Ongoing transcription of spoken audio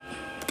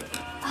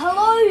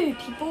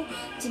people.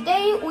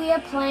 Today we are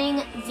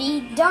playing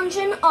the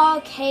Dungeon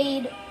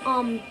Arcade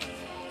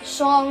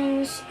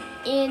songs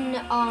in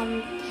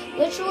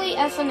literally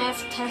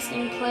FNF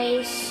testing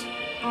place.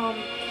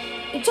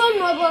 It's on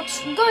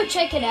Roblox. Go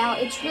check it out.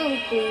 It's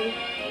really cool.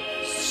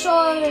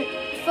 So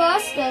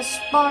first, there's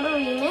Sparta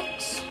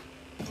Remix.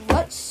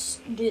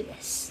 Let's do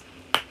this.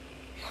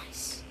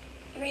 Nice.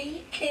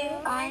 3, 2,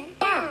 1,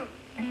 down.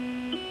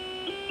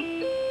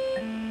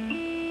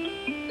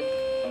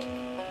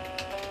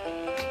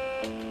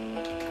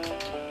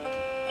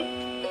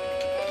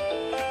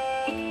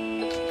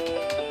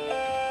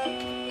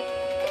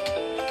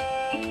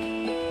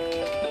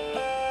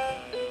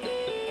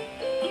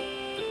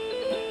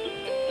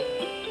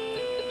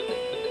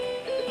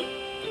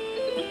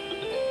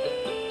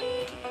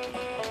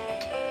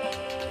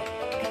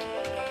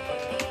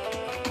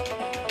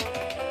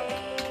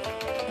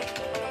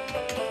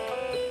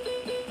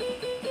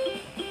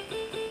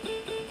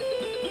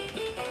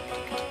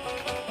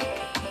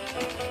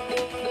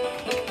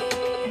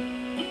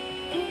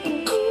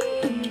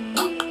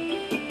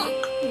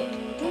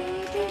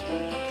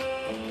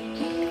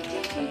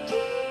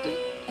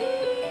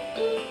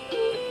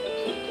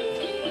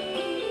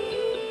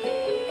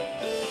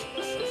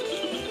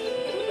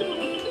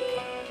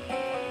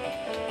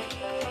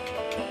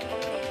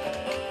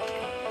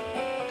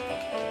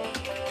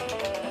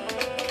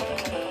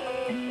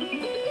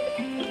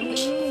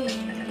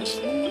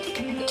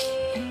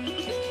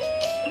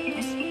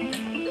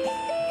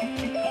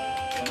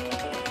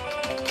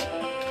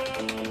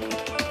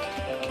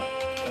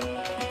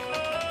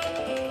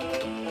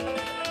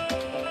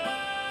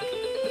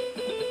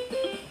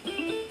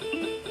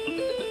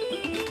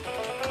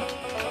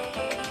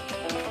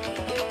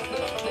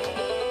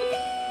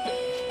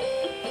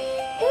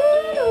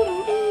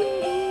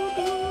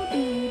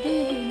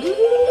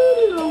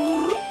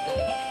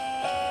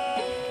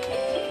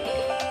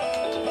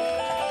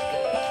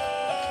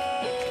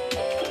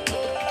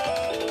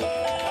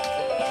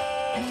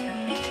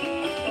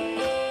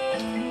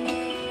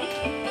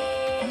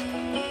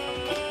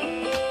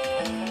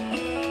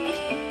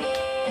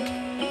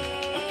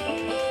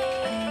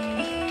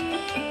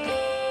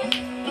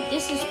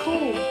 This is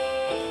cool.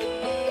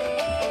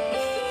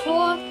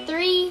 4,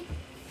 3,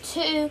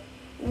 2,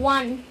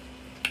 1.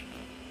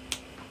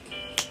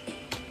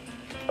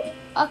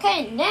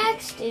 Okay,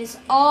 next is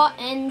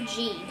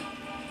RNG.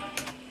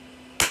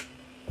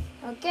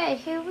 Okay,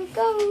 here we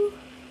go.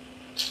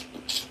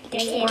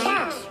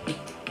 Down.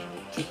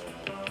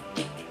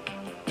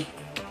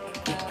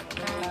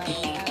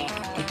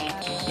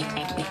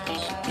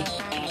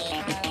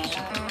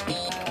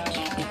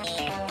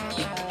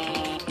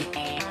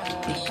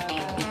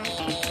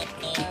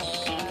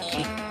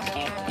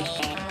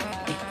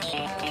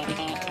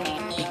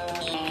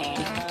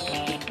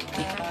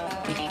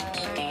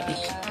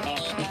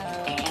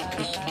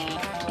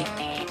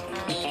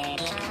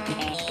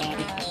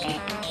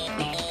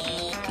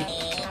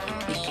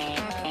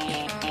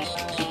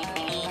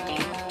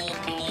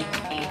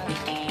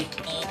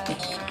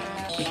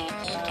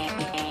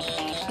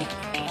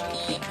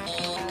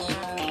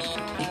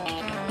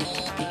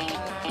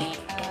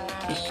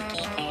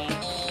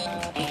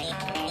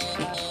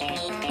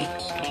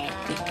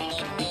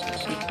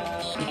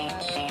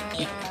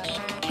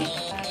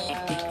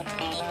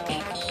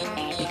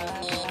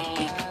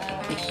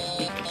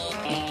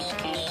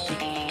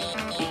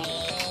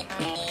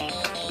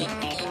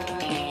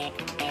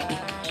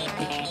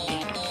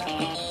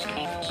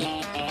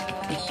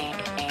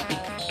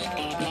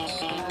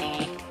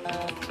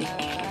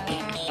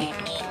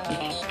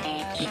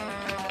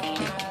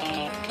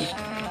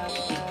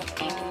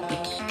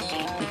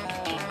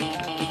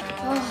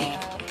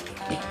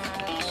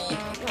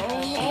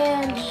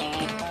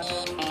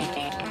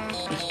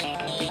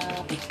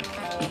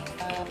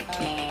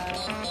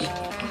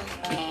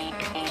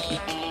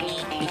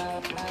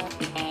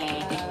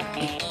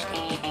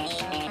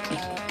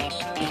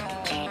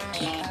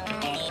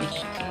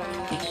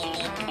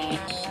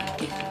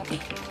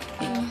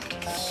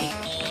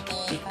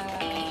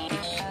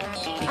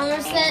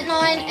 I'm set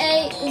 9,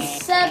 8,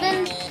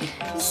 7,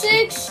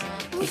 6,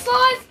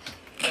 5,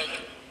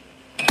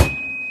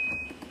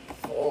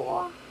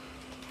 4,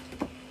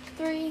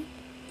 3,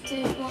 2,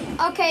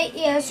 1. Okay,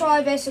 yeah, so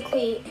I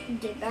basically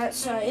did that,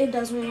 so it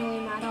doesn't really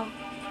matter.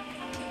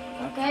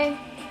 Okay?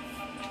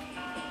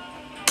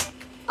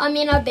 I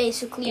mean, I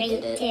basically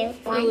did it. 3,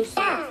 2, 1, It was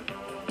down.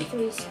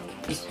 3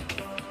 seconds.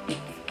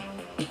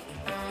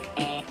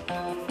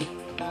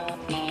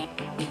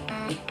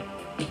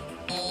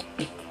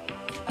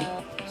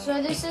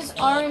 So this is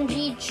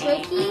RNG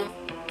Tricky.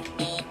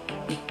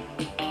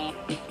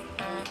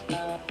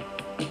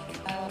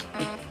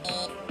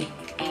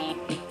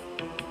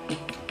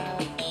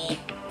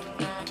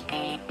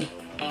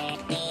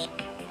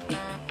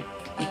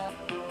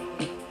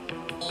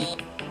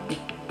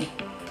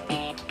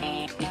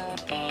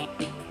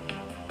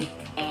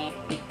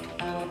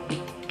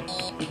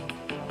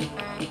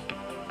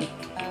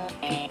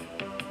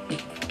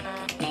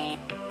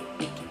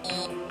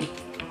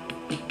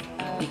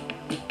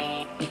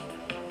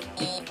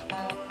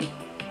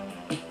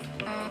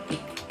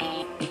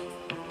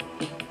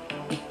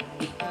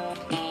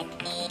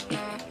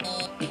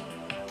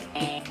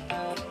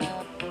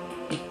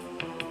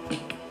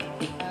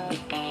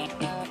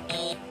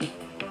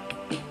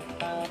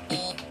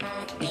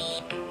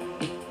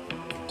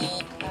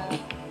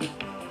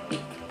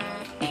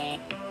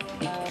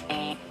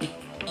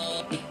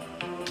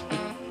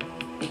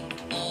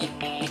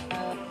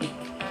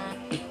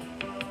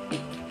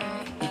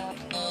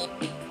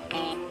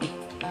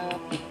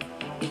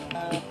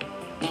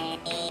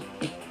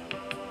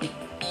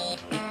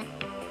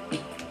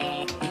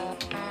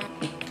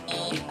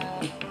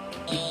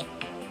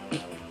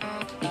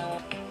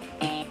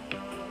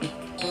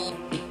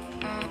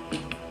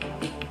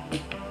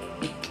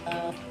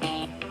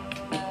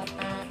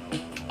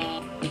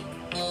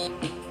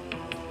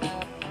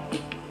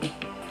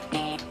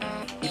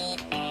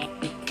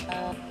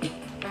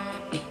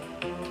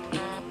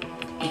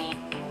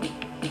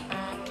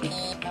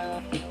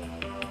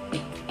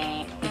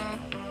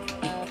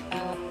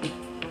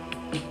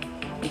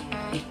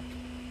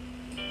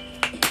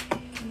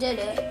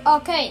 did it.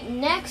 Okay,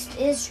 next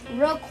is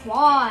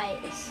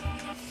requires.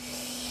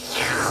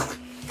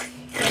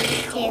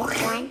 3, 2,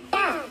 1, go.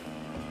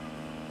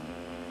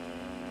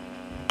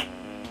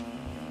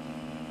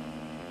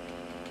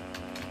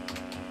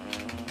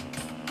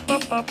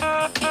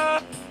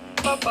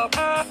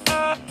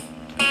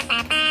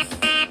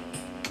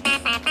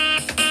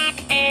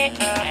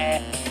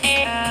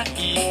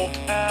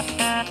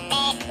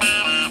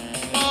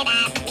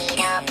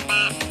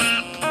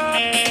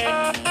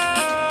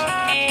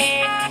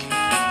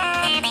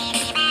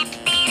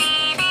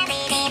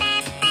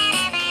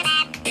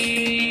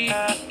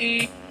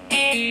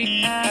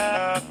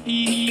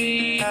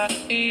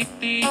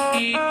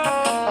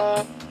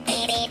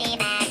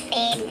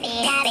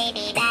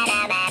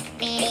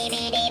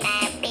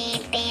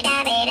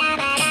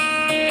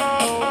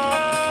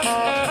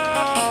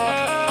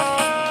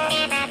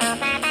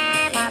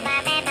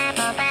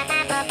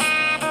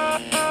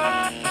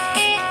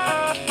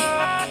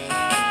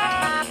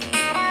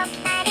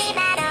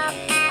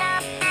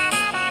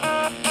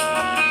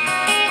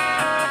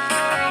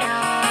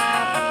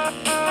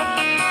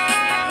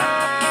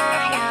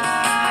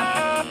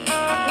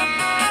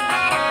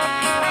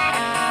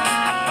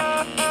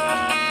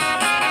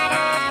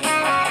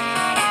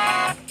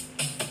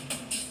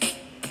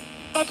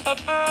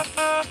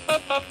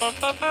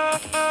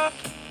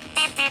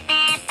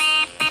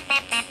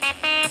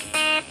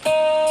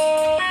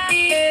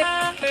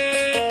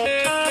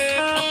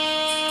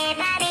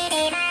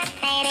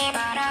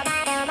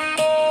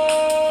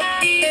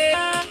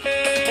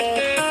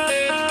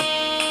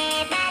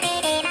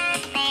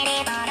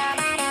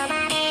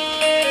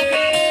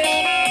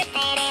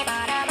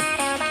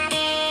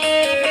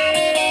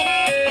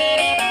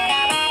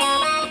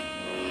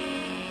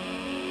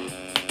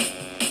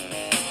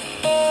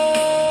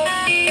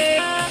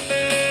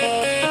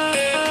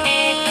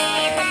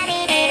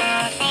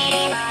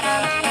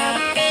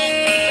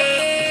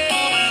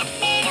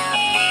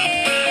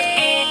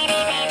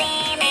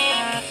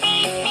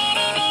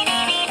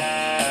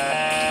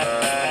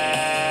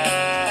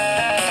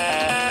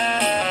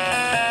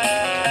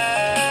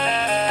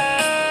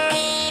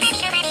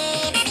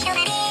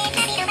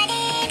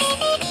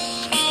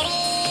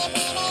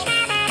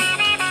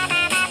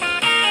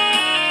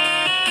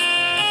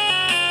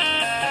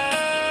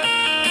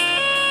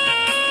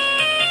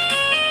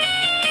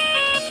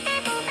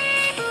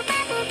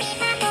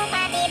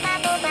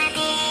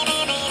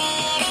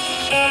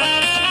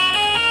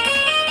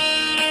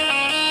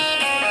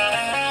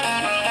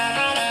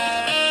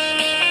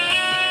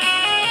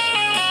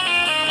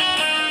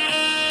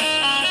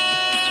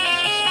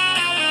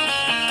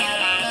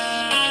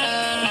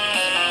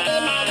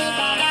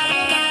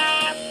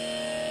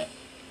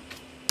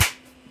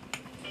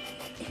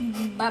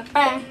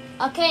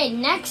 Okay,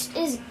 next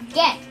is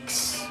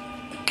Gex.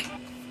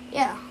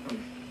 Yeah.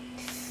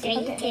 3,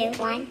 Okay. 2,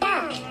 1,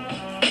 go.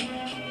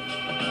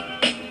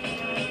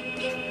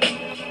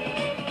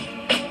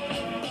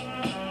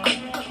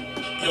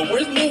 Yo,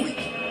 where's Louie?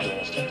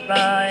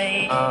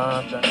 Fly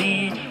on the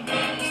beach.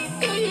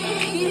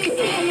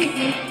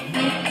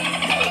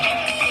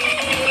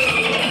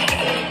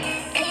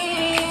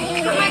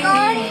 Oh my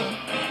god.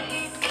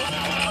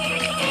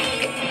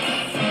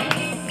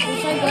 I'm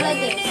so good at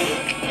this.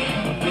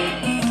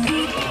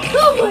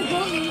 Oh my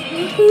god.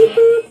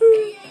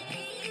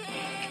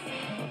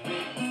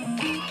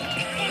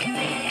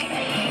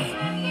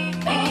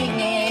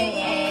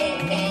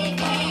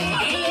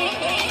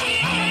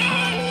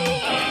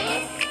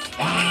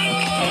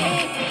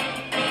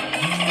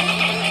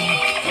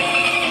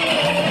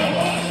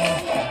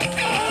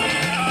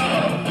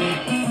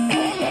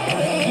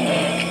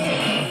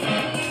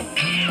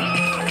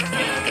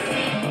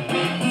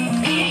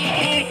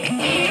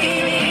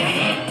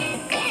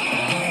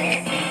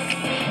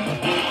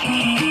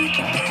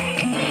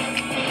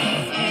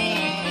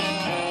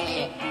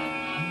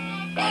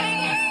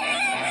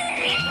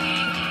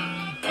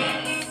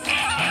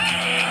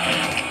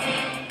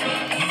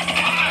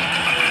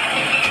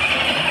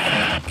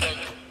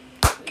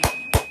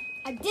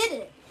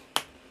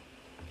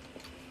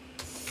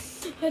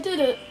 I did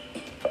it.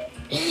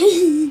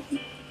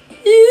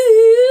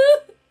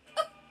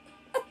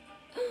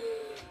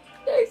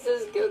 Next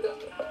is Google.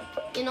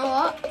 You know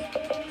what?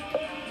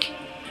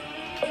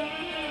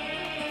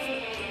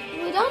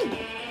 We're done.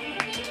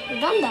 We've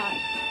done that.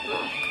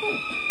 Oh, cool.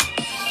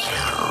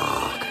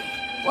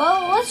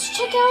 Well, let's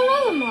check out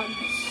another mods.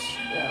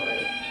 Yeah,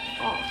 wait.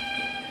 Oh.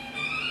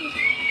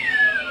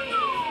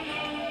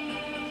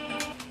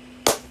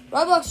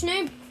 Roblox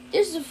noob,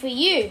 this is for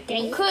you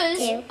 3, because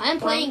 2, I'm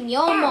playing 1,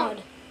 your go.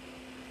 mod.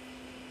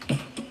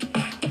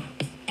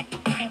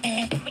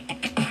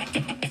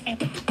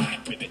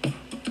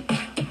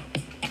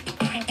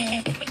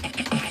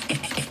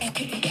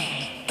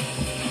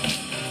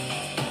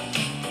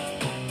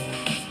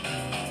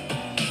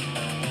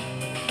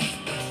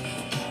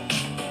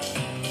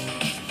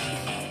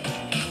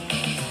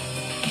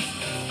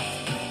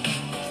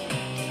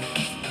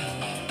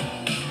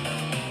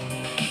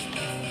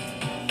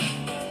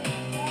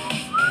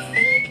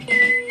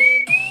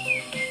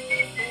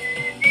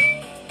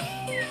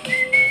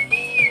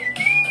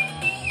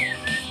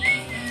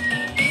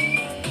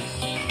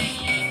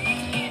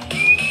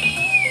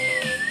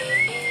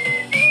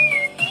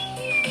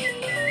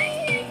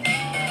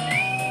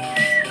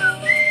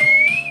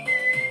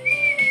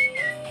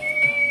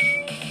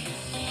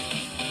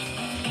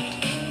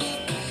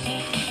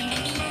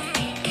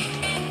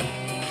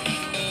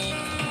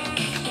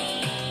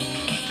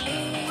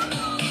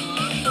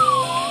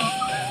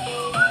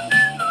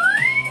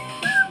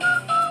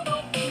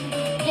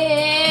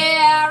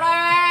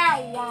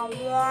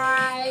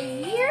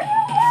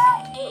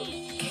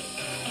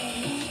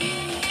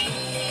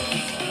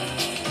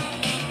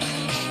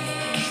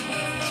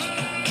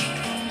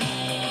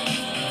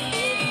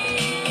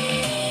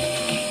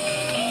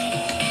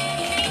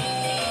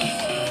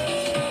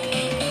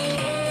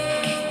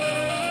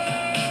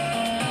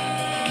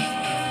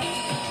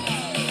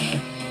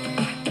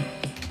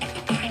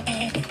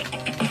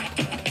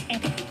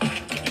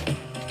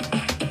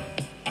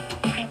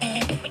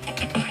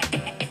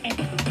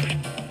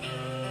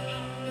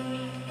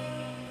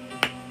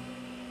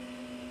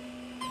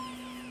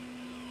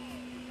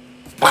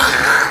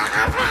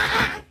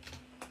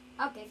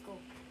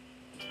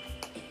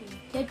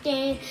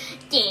 Okay,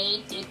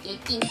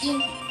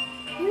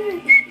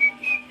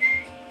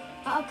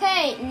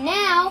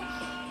 now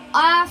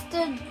I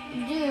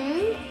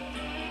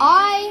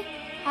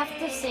have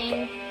to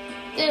sing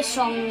the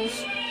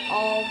songs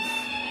of.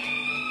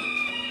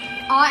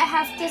 I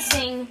have to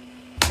sing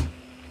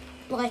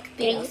like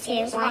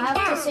BF's. I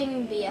have to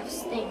sing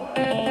BF's thing.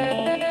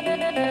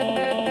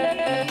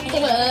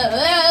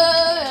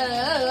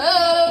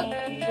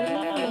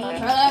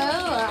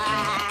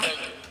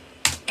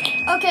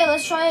 Okay,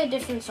 let's try a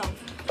different song.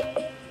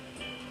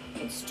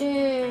 Let's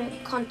do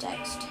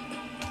Context.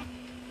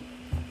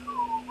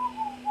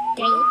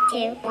 3,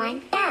 2,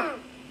 1, go.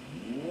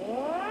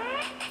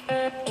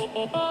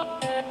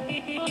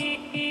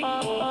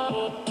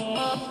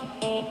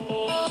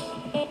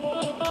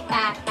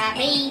 Ba ba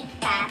bee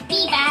ba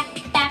bee ba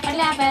ba ba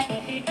la ba. Ba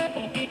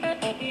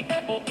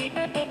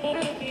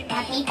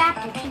bee ba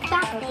ba bee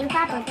ba ba bee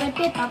ba ba bee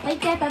ba bee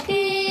ba ba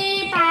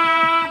bee ba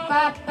ba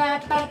ba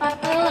ba ba ba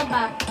ba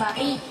ba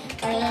bee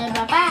ba ba ba ba ba ba ba bee.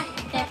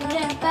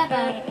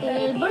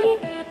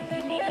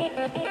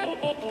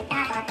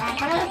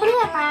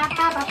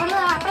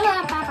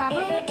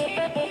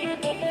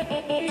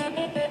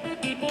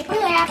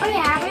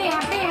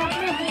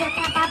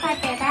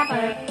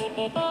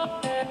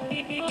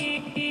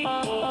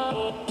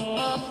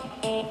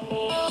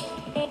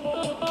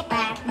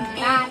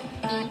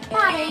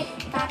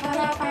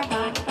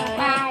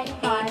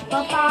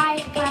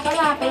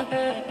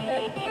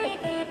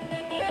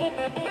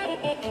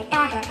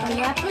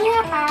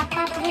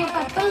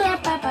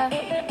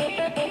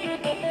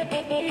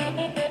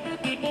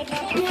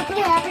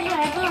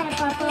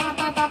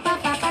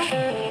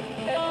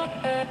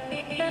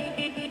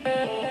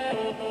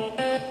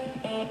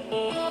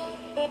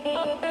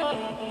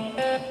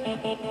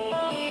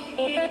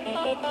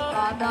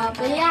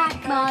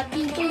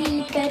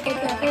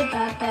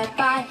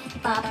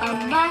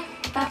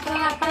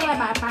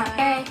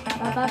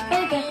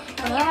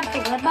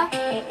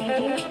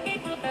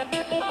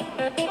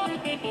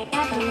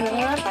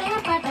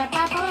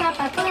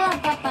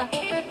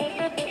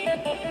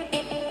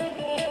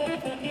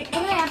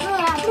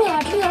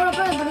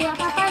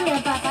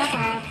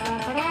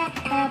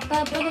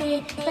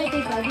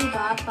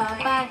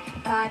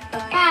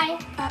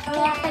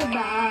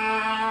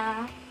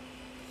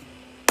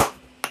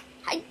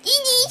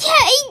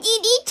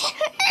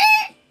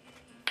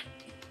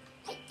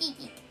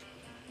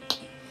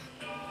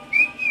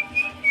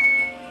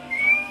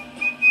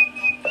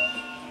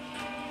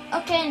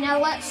 Okay, now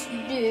let's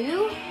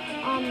do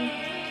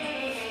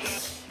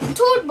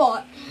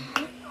Toadbot.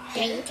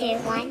 3, 2,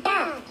 1, go.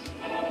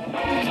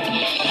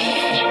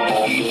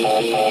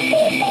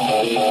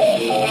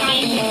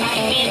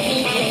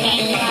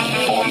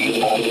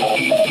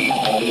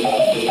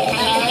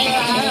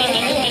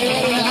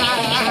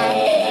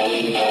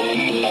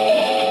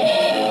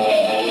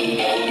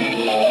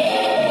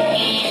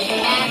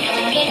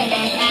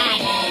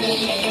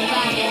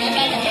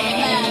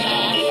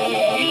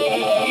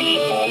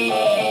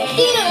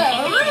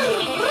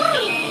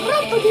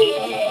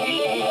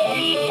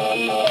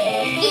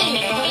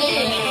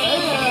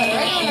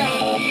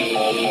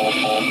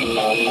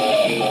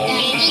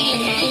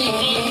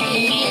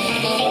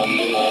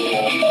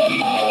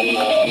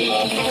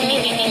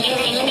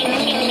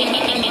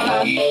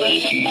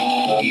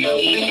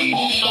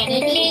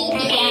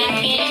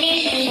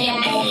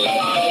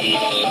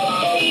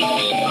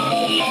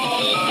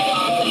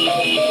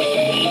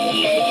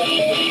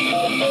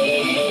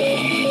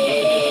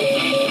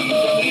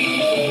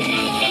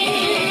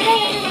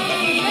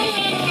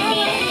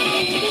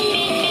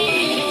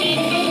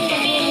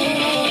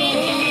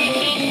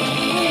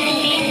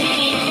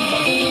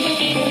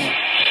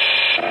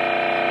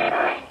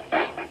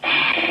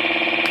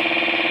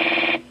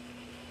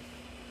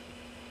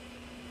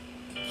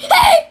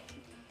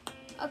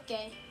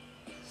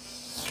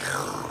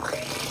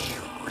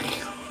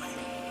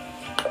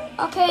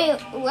 Okay,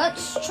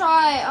 let's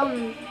try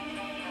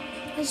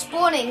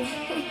spawning.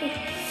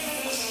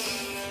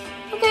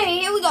 Okay,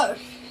 here we go.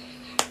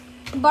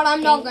 But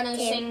I'm not gonna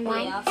sing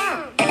BF.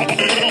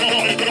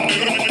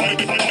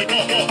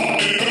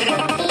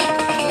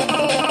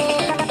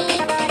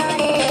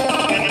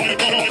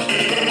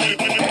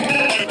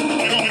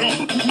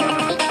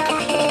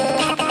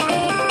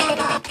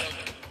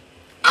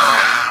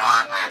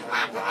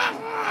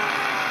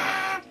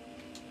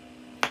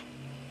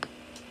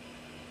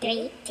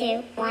 Three,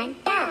 two, one,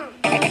 go.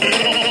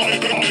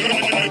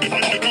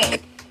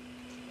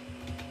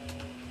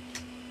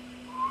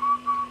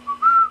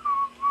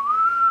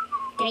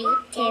 3,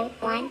 2,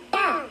 1,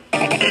 go.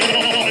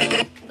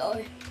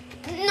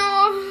 No.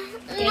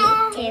 No.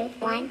 3, 2,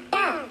 1,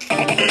 go.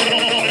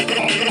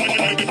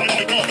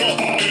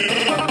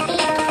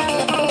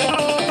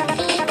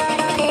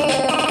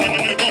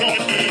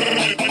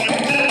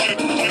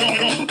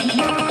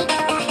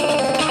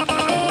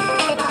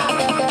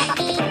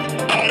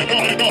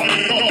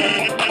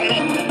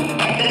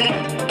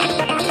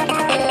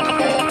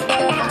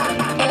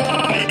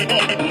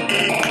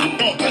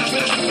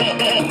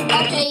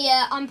 Okay,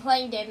 yeah, I'm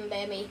playing Dave and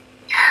Baby.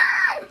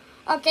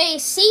 Okay,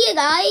 see you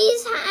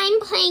guys. I'm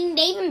playing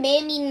Dave and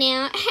Bambi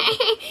now.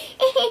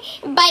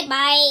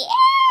 Bye-bye.